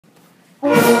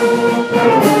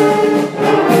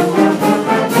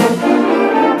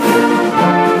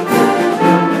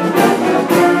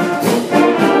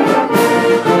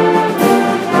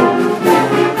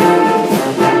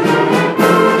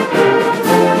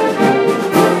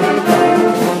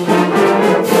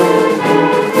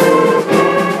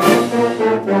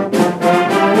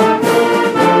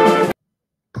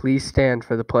Please stand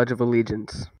for the Pledge of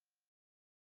Allegiance.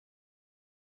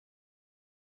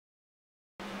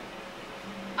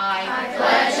 I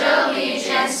pledge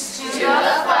allegiance to the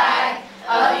flag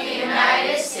of the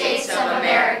United States of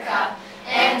America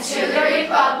and to the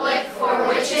republic for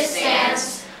which it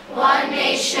stands, one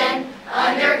nation,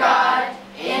 under God,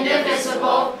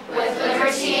 indivisible, with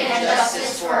liberty and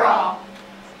justice for all.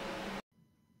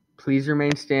 Please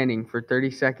remain standing for 30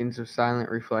 seconds of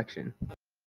silent reflection.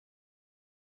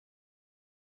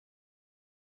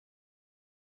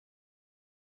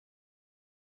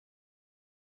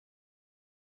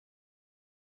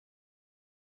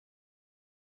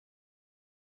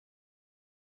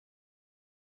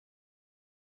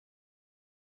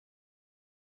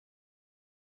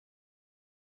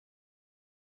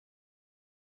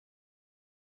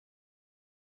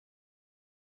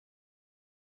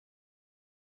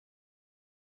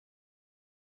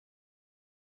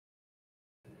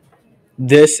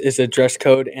 This is a dress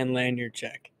code and lanyard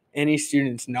check. Any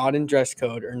students not in dress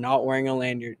code or not wearing a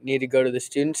lanyard need to go to the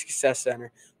Student Success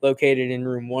Center located in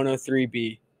room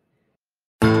 103B.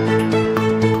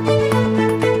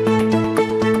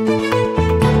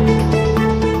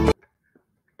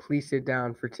 Please sit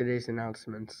down for today's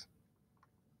announcements.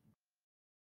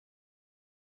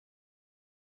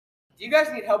 Do you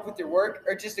guys need help with your work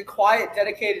or just a quiet,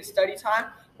 dedicated study time?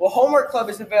 Well, Homework Club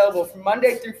is available from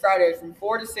Monday through Friday from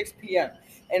 4 to 6 p.m.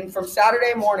 and from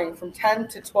Saturday morning from 10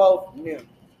 to 12 noon.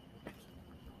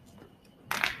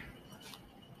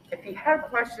 If you have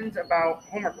questions about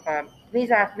Homework Club,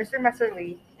 please ask Mr.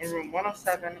 Messer-Lee in room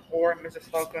 107 or Mrs.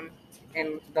 Slocum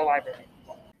in the library.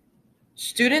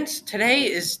 Students, today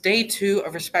is day 2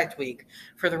 of Respect Week.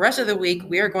 For the rest of the week,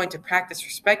 we are going to practice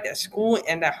respect at school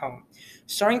and at home.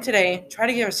 Starting today, try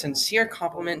to give a sincere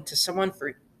compliment to someone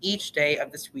for each day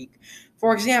of this week.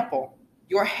 For example,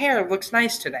 your hair looks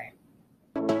nice today.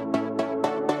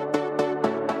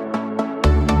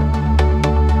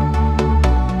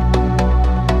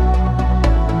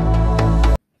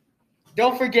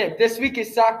 Don't forget, this week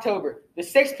is Socktober. The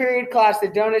 6th period class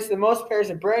that donates the most pairs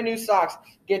of brand new socks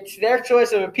gets their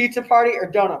choice of a pizza party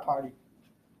or donut party.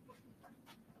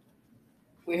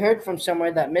 We heard from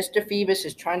somewhere that Mr. Phoebus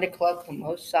is trying to collect the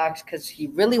most socks because he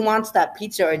really wants that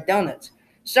pizza or donuts.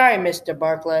 Sorry, Mr.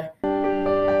 Barclay.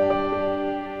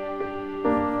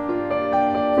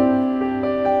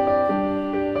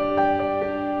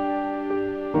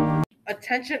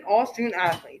 Attention all student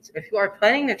athletes. If you are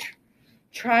planning to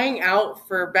trying out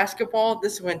for basketball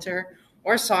this winter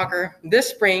or soccer this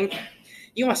spring,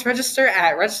 you must register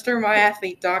at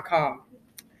registermyathlete.com.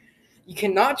 You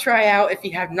cannot try out if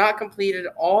you have not completed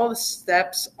all the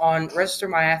steps on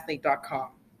registermyathlete.com.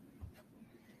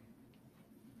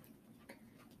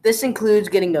 This includes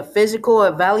getting a physical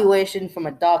evaluation from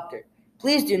a doctor.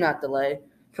 Please do not delay.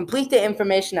 Complete the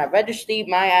information at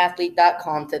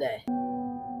registermyathlete.com today.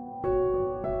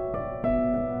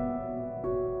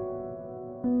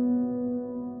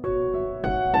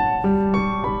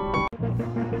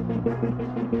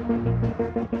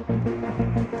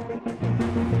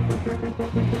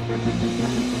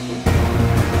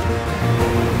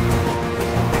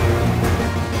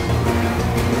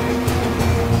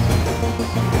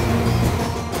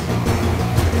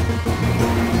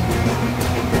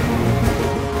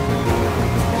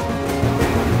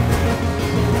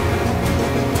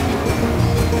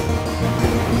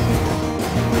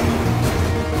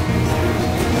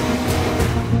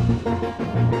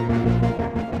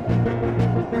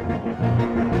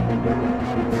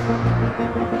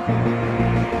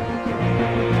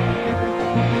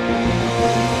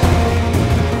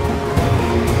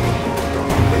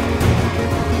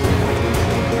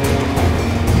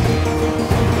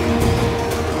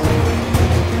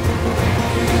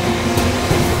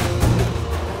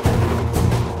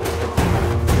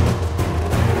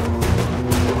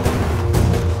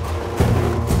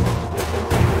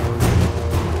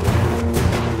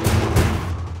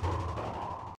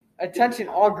 Attention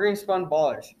all Greenspun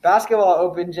ballers. Basketball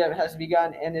Open Gym has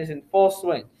begun and is in full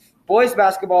swing. Boys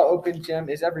Basketball Open Gym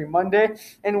is every Monday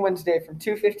and Wednesday from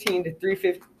 2:15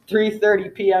 to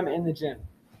 3:30 p.m. in the gym.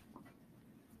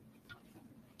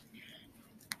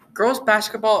 Girls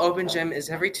Basketball Open Gym is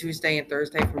every Tuesday and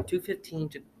Thursday from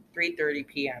 2:15 to 3:30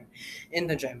 p.m. in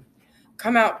the gym.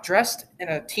 Come out dressed in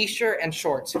a t-shirt and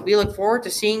shorts. We look forward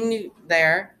to seeing you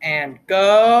there, and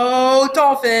go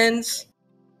Dolphins!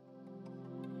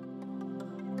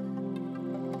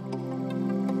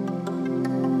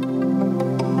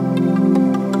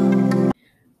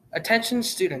 Attention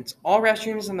students, all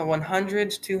restrooms in the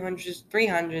 100s, 200s,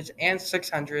 300s, and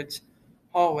 600s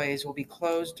hallways will be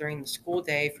closed during the school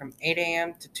day from 8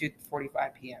 a.m. to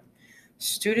 2:45 p.m.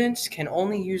 Students can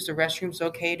only use the restrooms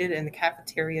located in the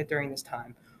cafeteria during this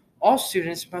time. All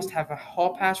students must have a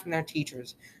hall pass from their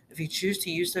teachers. If you choose to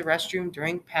use the restroom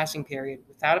during passing period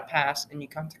without a pass and you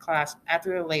come to class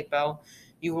after the late bell,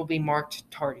 you will be marked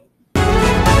tardy.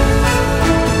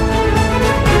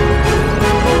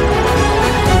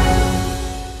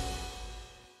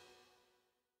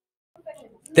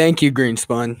 Thank you,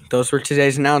 Greenspun. Those were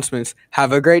today's announcements.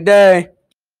 Have a great day.